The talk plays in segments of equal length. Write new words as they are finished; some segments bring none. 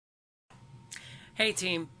Hey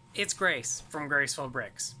team, it's Grace from Graceful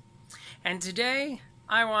Bricks, and today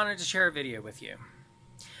I wanted to share a video with you.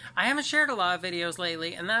 I haven't shared a lot of videos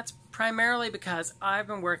lately, and that's primarily because I've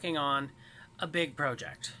been working on a big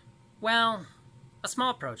project. Well, a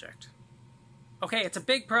small project. Okay, it's a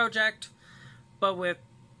big project, but with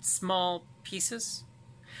small pieces.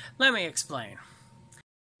 Let me explain.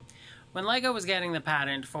 When LEGO was getting the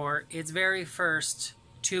patent for its very first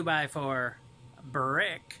 2x4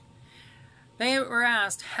 brick, they were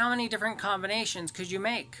asked how many different combinations could you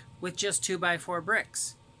make with just 2x4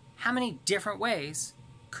 bricks? How many different ways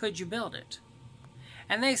could you build it?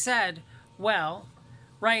 And they said, well,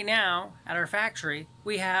 right now at our factory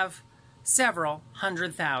we have several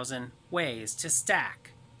 100,000 ways to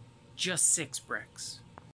stack just 6 bricks.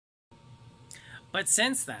 But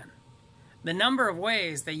since then, the number of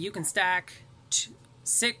ways that you can stack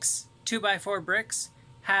 6 2x4 bricks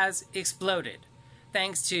has exploded,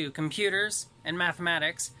 thanks to computers and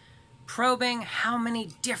mathematics probing how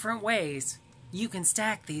many different ways you can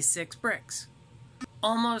stack these 6 bricks.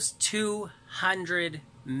 Almost 200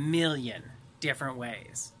 million different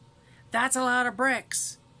ways. That's a lot of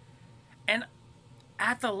bricks. And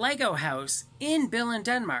at the LEGO house in Billund,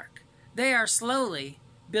 Denmark, they are slowly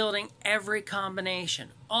building every combination,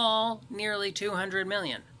 all nearly 200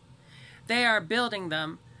 million. They are building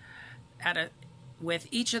them with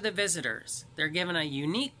each of the visitors. They're given a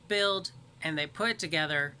unique build and they put it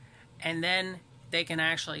together, and then they can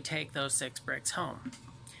actually take those 6 bricks home.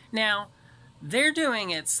 Now, they're doing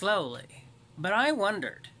it slowly, but I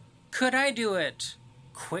wondered, could I do it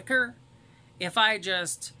quicker if I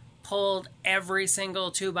just pulled every single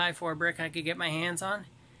 2x4 brick I could get my hands on?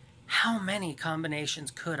 How many combinations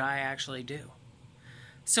could I actually do?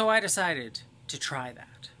 So I decided to try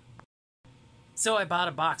that. So I bought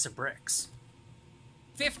a box of bricks.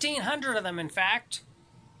 1,500 of them, in fact.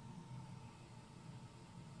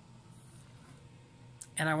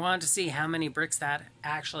 And I wanted to see how many bricks that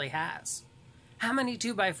actually has. How many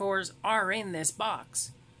 2x4s are in this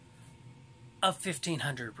box of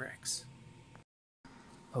 1,500 bricks?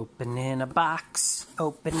 Opening a box,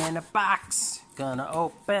 opening a box. Gonna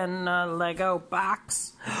open a LEGO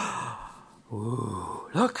box. Ooh,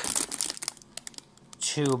 look!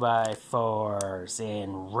 2x4s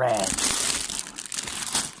in red.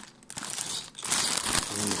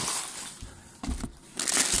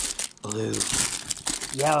 Blue,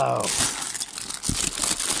 yellow,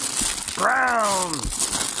 brown,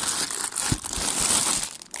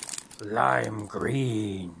 lime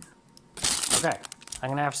green. Okay, I'm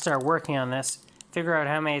gonna have to start working on this, figure out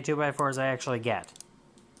how many 2x4s I actually get.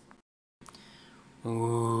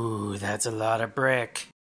 Ooh, that's a lot of brick.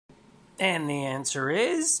 And the answer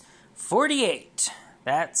is 48.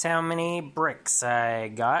 That's how many bricks I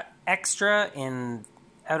got extra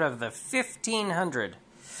out of the 1,500.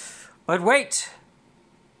 But wait!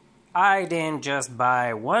 I didn't just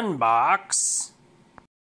buy one box.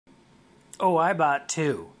 Oh, I bought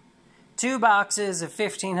 2. 2 boxes of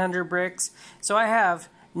 1,500 bricks, so I have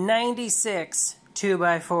 96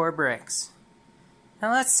 2x4 bricks.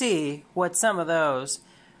 Now let's see what some of those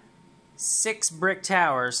 6 brick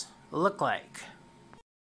towers look like.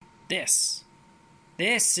 This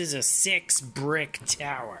is a 6 brick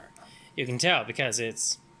tower. You can tell because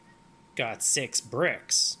it's got 6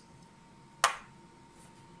 bricks.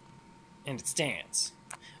 And it stands.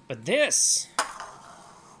 But this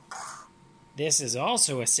is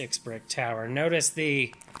also a 6 brick tower. Notice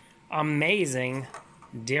the amazing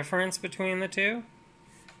difference between the two.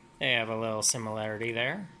 They have a little similarity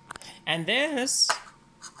there. And this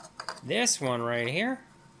one right here,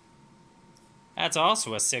 that's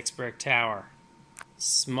also a 6 brick tower.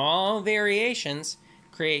 Small variations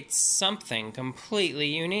create something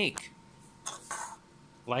completely unique.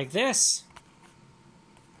 Like this.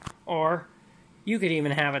 Or you could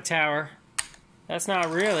even have a tower that's not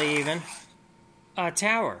really even a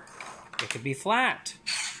tower. It could be flat.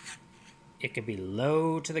 It could be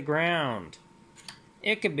low to the ground.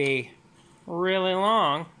 It could be really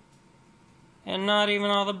long and not even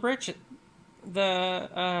all the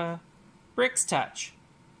bricks touch.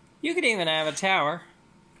 You could even have a tower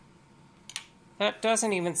that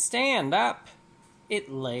doesn't even stand up. It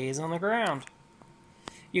lays on the ground.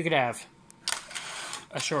 You could have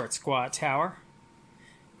a short squat tower.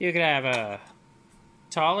 You could have a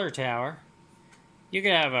taller tower. You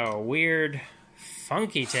could have a weird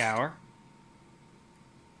funky tower.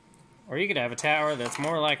 Or you could have a tower that's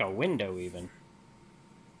more like a window even.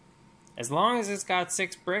 As long as it's got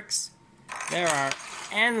 6 bricks, there are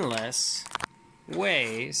endless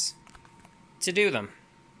ways to do them.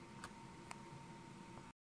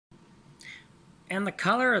 And the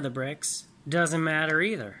color of the bricks doesn't matter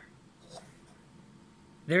either.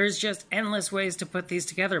 There's just endless ways to put these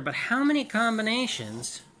together, but how many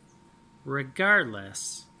combinations,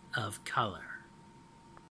 regardless of color?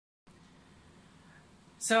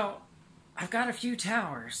 So, I've got a few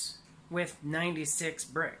towers with 96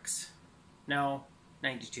 bricks. No,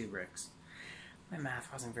 92 bricks. My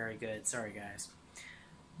math wasn't very good, sorry guys.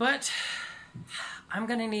 But I'm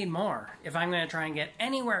gonna need more if I'm gonna try and get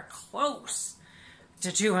anywhere close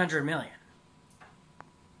to 200 million.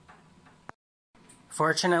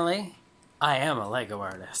 Fortunately, I am a Lego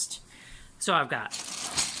artist. So I've got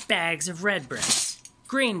bags of red bricks,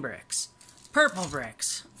 green bricks, purple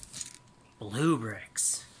bricks, blue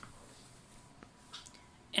bricks,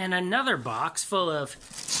 and another box full of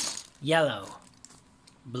yellow,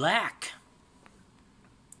 black,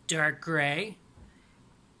 dark gray,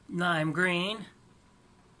 lime green,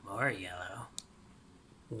 more yellow,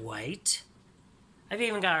 white. I've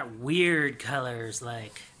even got weird colors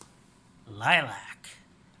like lilac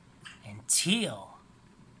and teal,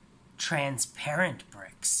 transparent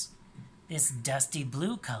bricks, this dusty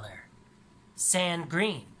blue color, sand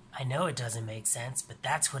green. I know it doesn't make sense, but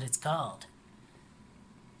that's what it's called.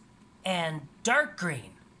 And dark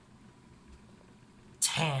green,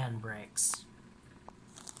 tan bricks,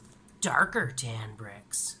 darker tan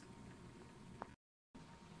bricks.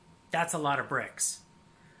 That's a lot of bricks.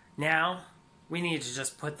 Now, we need to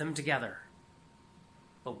just put them together.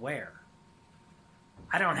 But where?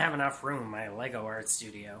 I don't have enough room in my Lego art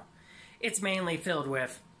studio. It's mainly filled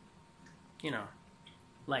with,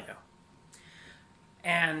 Lego.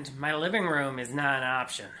 And my living room is not an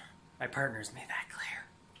option. My partner's made that clear.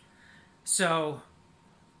 So,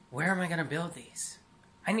 where am I going to build these?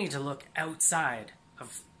 I need to look outside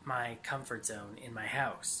of my comfort zone in my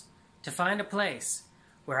house to find a place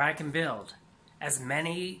where I can build as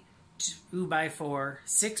many 2x4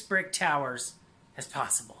 6-brick towers as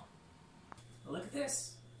possible. Look at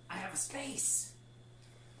this. I have a space.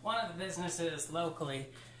 One of the businesses locally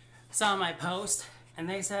saw my post and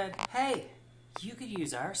they said, hey, you could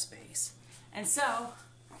use our space. And so,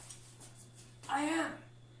 I am.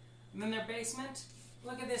 I'm in their basement.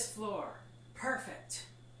 Look at this floor. Perfect.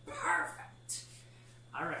 Perfect.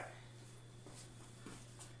 All right.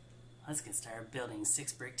 Let's get started building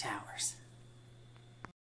 6-brick towers.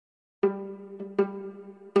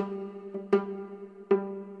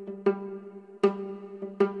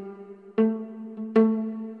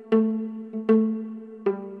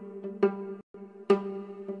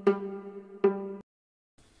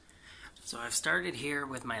 So I've started here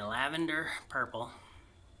with my lavender purple.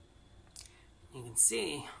 You can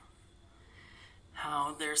see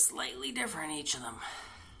how they're slightly different, each of them.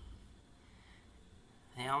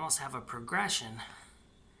 They almost have a progression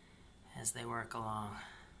as they work along.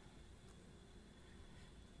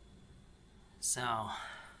 So,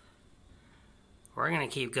 we're going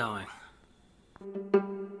to keep going.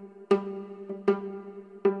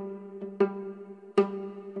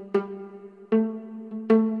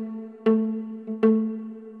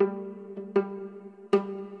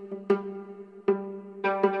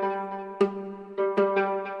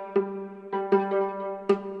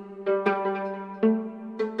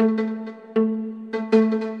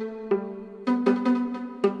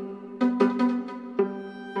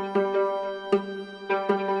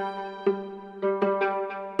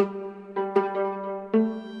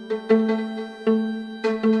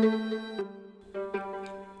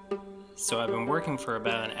 So I've been working for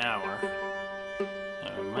about an hour.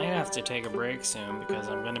 I might have to take a break soon because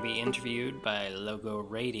I'm going to be interviewed by Logo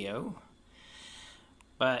Radio.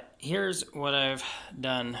 But here's what I've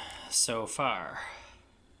done so far.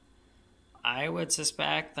 I would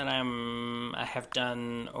suspect that I have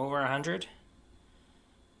done over 100.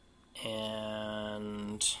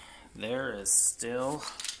 And there is still...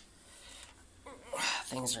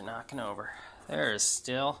 things are knocking over. There is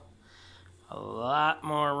still a lot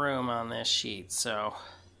more room on this sheet, so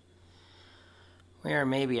we are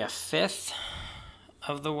maybe a fifth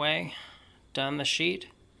of the way done the sheet.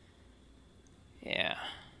 Yeah.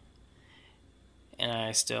 And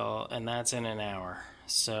that's in an hour.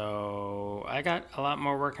 So I got a lot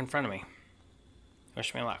more work in front of me.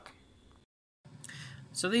 Wish me luck.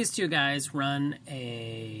 So these two guys run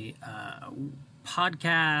a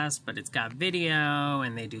podcast, but it's got video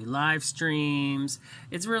and they do live streams.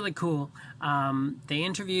 It's really cool. They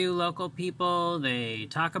interview local people. They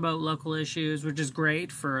talk about local issues, which is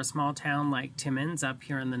great for a small town like Timmins up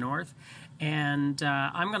here in the north. And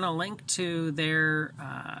I'm going to link to their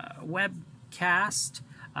webcast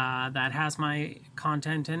that has my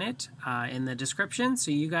content in it in the description,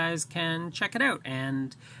 so you guys can check it out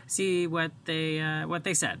and see what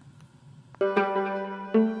they said.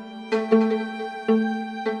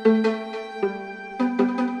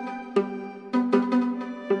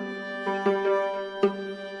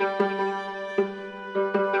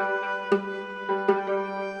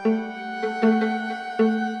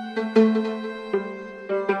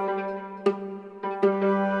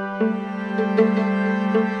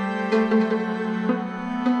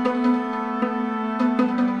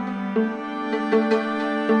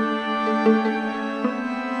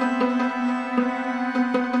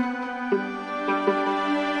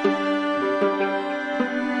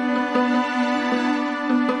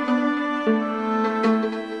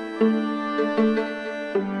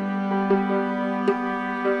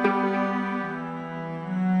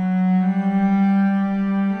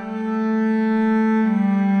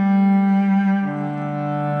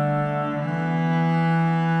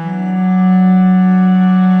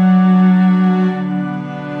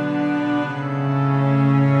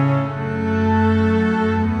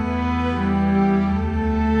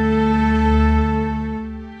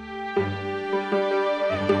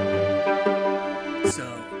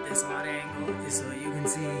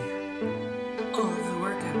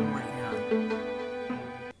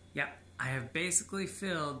 Basically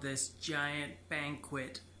filled this giant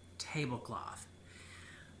banquet tablecloth,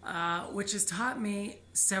 which has taught me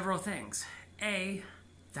several things. A,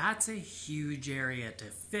 that's a huge area to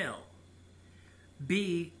fill.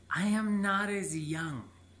 B, I am not as young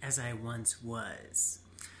as I once was.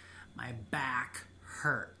 My back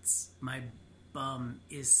hurts. My bum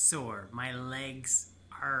is sore. My legs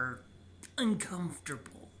are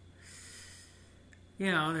uncomfortable.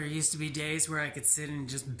 You know, there used to be days where I could sit and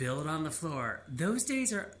just build on the floor. Those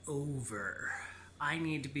days are over. I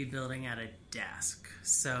need to be building at a desk.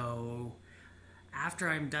 So after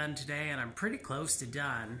I'm done today, and I'm pretty close to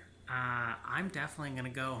done, I'm definitely going to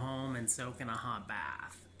go home and soak in a hot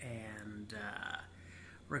bath and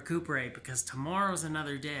recuperate, because tomorrow's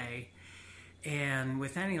another day. And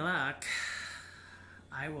with any luck,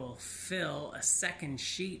 I will fill a second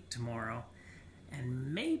sheet tomorrow.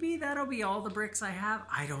 And maybe that'll be all the bricks I have.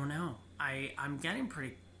 I don't know. I'm getting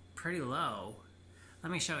pretty low.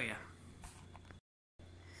 Let me show you.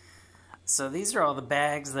 So these are all the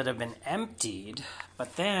bags that have been emptied.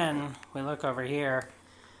 But then we look over here.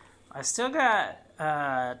 I still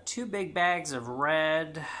got 2 big bags of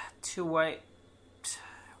red, 2 white,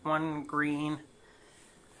 1 green.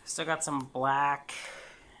 Still got some black,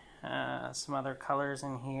 some other colors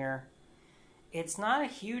in here. It's not a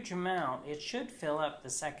huge amount. It should fill up the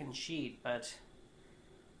second sheet, but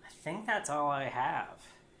I think that's all I have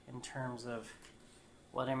in terms of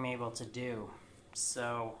what I'm able to do.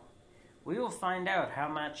 So we will find out how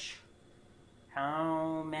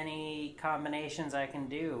many combinations I can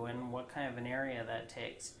do and what kind of an area that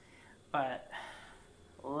takes. But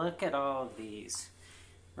look at all of these,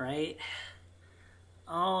 right?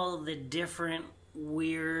 All the different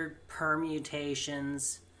weird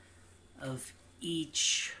permutations of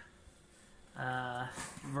each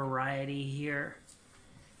variety here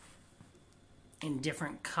in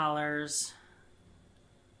different colors,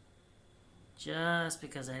 just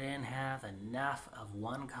because I didn't have enough of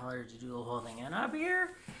one color to do the whole thing. And up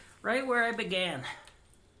here, right where I began,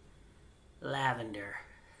 lavender.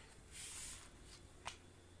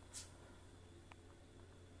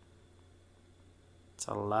 It's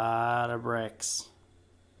a lot of bricks.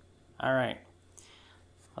 All right.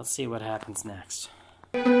 Let's see what happens next.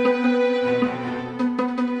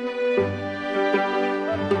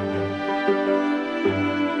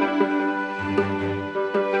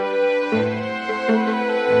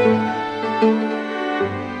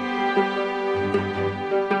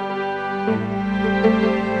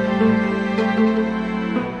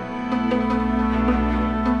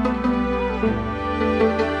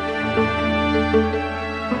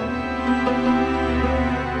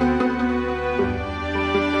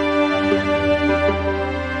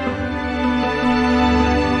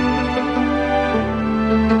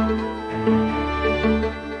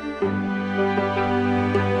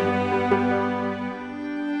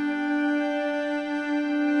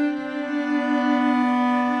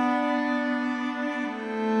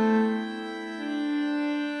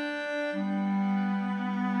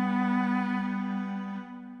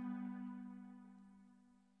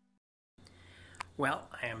 Well,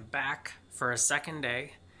 I am back for a second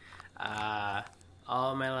day.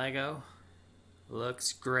 All my Lego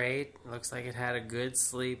looks great. Looks like it had a good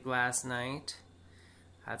sleep last night.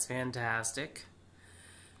 That's fantastic.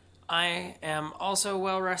 I am also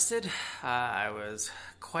well rested. I was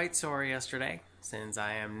quite sore yesterday since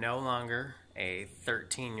I am no longer a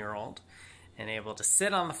 13-year-old and able to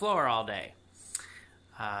sit on the floor all day.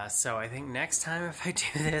 So I think next time if I do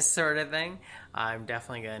this sort of thing, I'm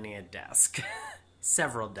definitely going to need a desk.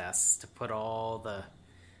 Several desks to put all the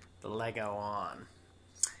Lego on.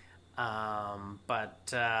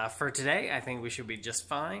 But for today, I think we should be just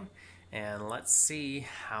fine. And let's see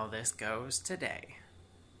how this goes today.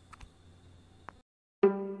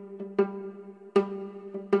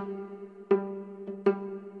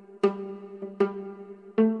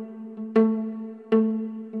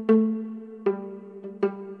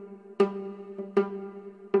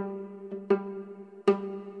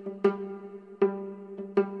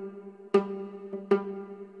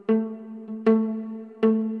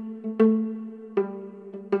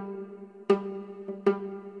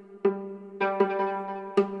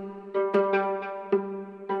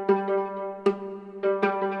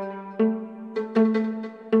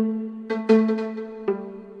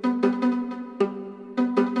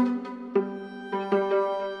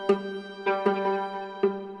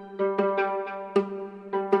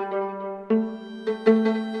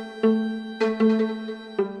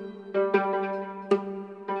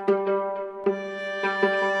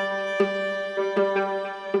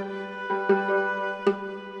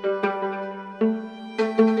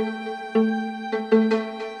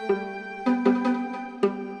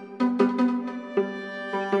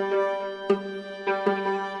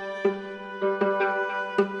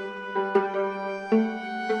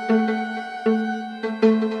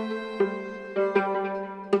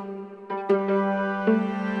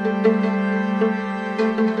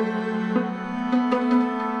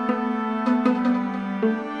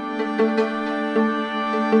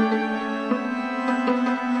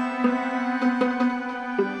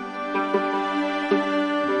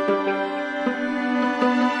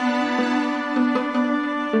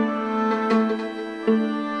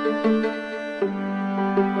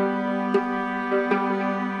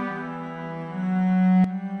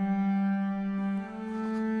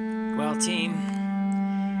 Well,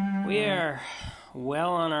 team, we are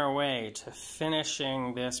well on our way to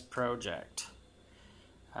finishing this project.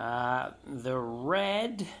 The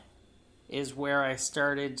red is where I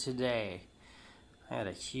started today. I had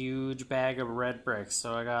a huge bag of red bricks,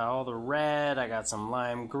 so I got all the red, I got some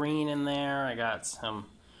lime green in there, I got some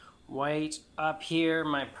white up here,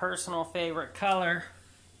 my personal favorite color,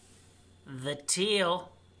 the teal,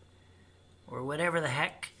 or whatever the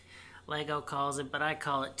heck Lego calls it, but I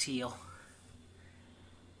call it teal.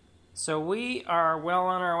 So we are well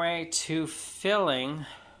on our way to filling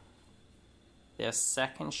this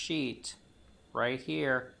second sheet right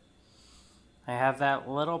here. I have that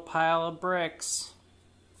little pile of bricks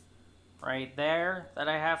right there that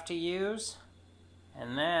I have to use,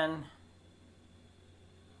 and then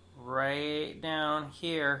right down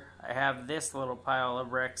here I have this little pile of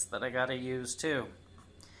bricks that I gotta use too.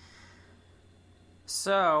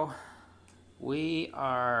 So we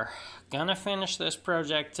are gonna finish this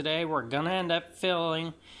project today. We're gonna end up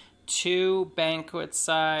filling 2 banquet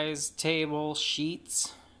size table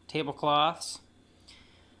sheets, tablecloths,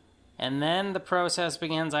 and then the process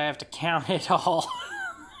begins. I have to count it all.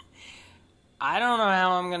 I don't know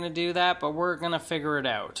how I'm gonna do that, but we're gonna figure it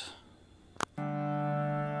out.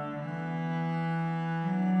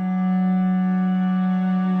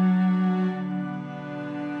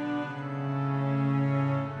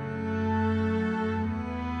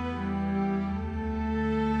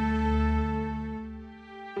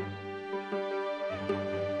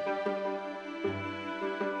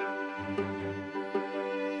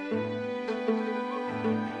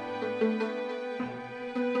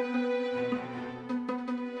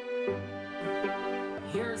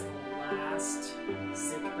 Here's the last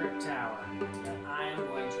 6-brick tower that I am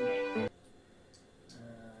going to make.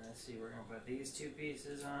 Let's see, we're going to put these 2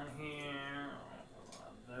 pieces on here.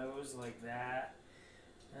 Those like that.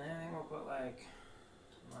 And then I think we'll put like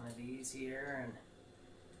one of these here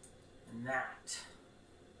and that.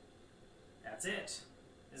 That's it.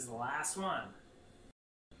 This is the last one.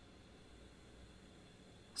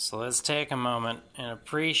 So let's take a moment and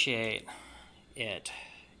appreciate it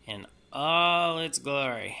in all its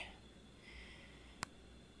glory.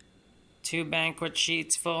 2 banquet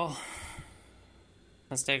sheets full.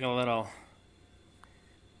 Let's take a little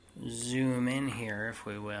zoom in here, if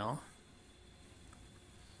we will.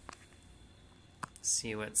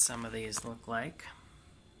 See what some of these look like.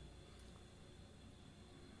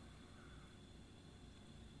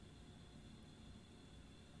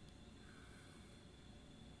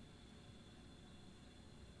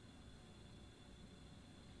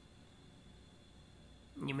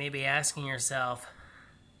 You may be asking yourself,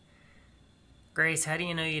 Grace, how do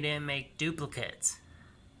you know you didn't make duplicates?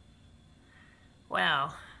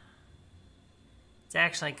 Well, It's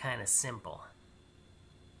actually kind of simple.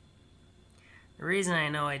 The reason I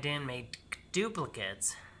know I didn't make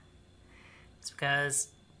duplicates is because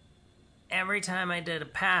every time I did a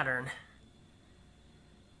pattern,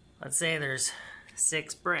 let's say there's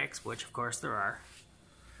 6 bricks, which of course there are,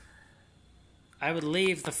 I would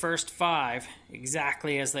leave the first 5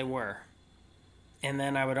 exactly as they were. And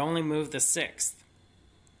then I would only move the 6th.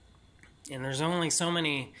 And there's only so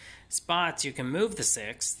many spots you can move the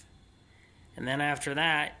 6th. And then after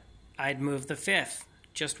that, I'd move the 5th,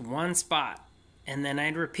 just one spot. And then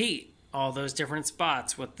I'd repeat all those different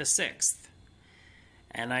spots with the 6th.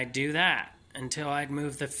 And I'd do that until I'd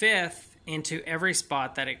move the 5th into every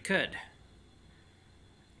spot that it could.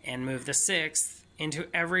 And move the 6th into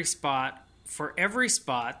every spot for every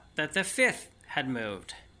spot that the 5th had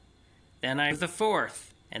moved. Then I'd move the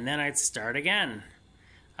 4th, and then I'd start again.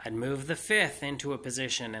 I'd move the 5th into a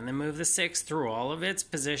position, and then move the 6th through all of its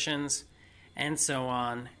positions, and so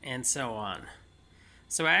on, and so on.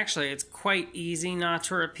 So actually, it's quite easy not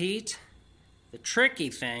to repeat. The tricky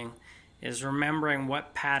thing is remembering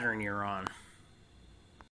what pattern you're on.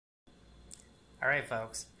 Alright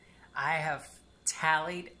folks, I have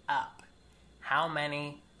tallied up how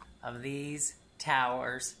many of these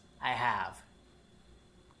towers I have.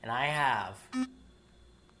 And I have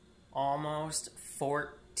almost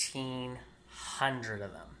 1,400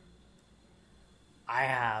 of them. I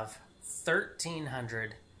have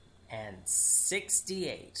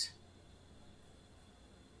 1,368.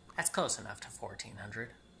 That's close enough to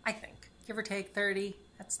 1,400, I think. Give or take 30,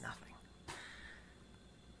 that's nothing.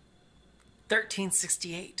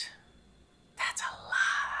 1,368. That's a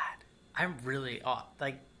lot. I'm really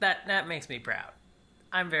like that makes me proud.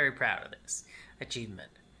 I'm very proud of this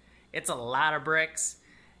achievement. It's a lot of bricks.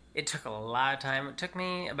 It took a lot of time. It took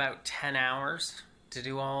me about 10 hours to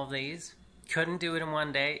do all of these. Couldn't do it in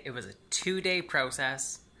one day. It was a 2-day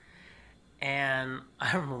process, and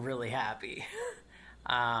I'm really happy.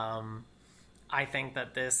 I think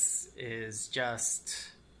that this is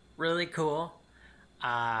just really cool.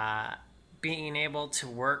 Being able to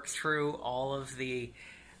work through all of the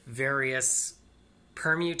various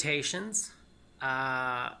permutations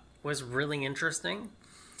was really interesting.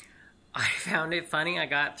 I found it funny. I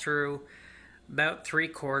got through about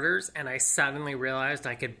 3/4 and I suddenly realized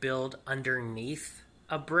I could build underneath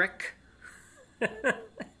a brick.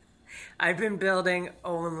 I've been building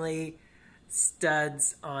only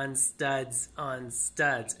studs on studs on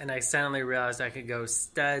studs, and I suddenly realized I could go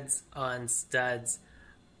studs on studs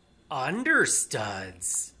under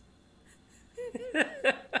studs.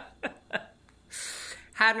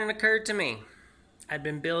 Hadn't occurred to me. I'd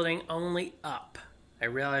been building only up. I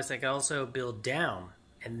realized I could also build down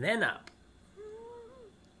and then up.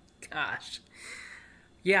 Gosh.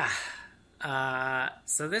 Yeah.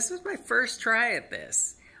 So this was my first try at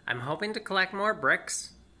this. I'm hoping to collect more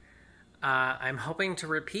bricks. I'm hoping to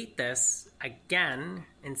repeat this again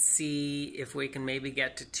and see if we can maybe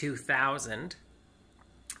get to 2,000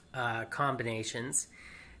 combinations.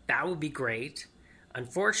 That would be great.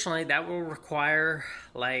 Unfortunately, that will require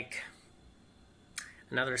like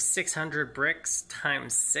another 600 bricks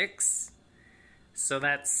times 6. So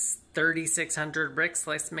that's 3,600 bricks.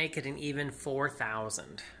 Let's make it an even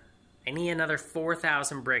 4,000. I need another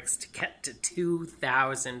 4,000 bricks to get to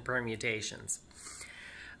 2,000 permutations.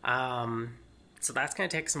 So that's going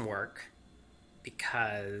to take some work,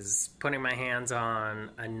 because putting my hands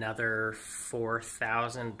on another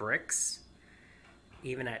 4,000 bricks,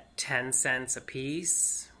 even at 10 cents a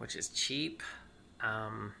piece, which is cheap,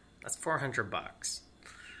 that's $400.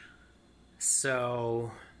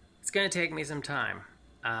 So it's going to take me some time.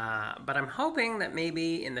 But I'm hoping that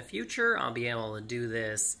maybe in the future I'll be able to do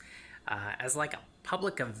this as like a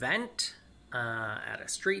public event at a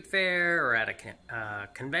street fair or at a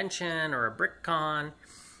convention or a brick con,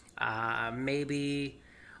 maybe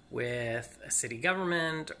with a city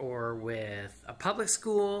government or with a public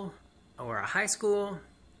school or a high school.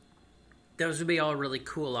 Those would be all really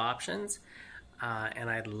cool options, and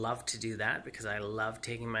I'd love to do that because I love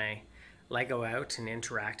taking my Lego out and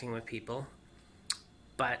interacting with people.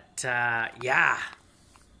 But yeah.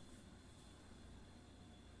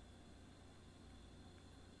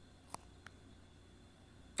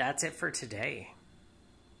 That's it for today.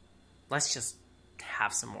 Let's just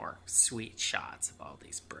have some more sweet shots of all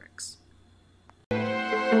these bricks.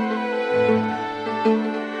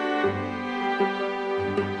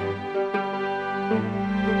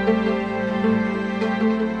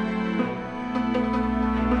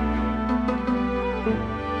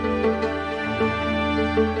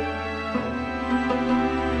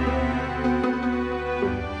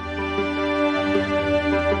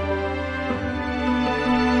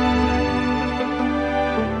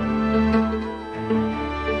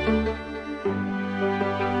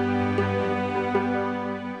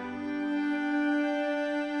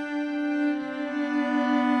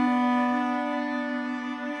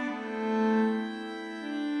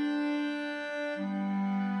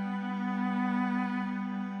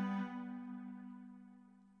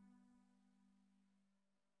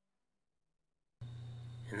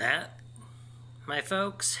 And that, my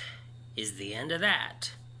folks, is the end of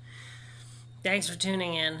that. Thanks for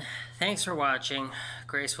tuning in. Thanks for watching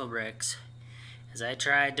Graceful Bricks as I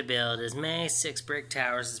tried to build as many 6-brick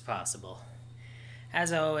towers as possible.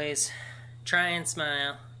 As always, try and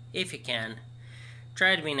smile if you can.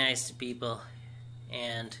 Try to be nice to people.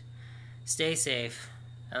 And stay safe.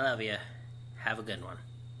 I love you. Have a good one.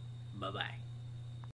 Bye-bye.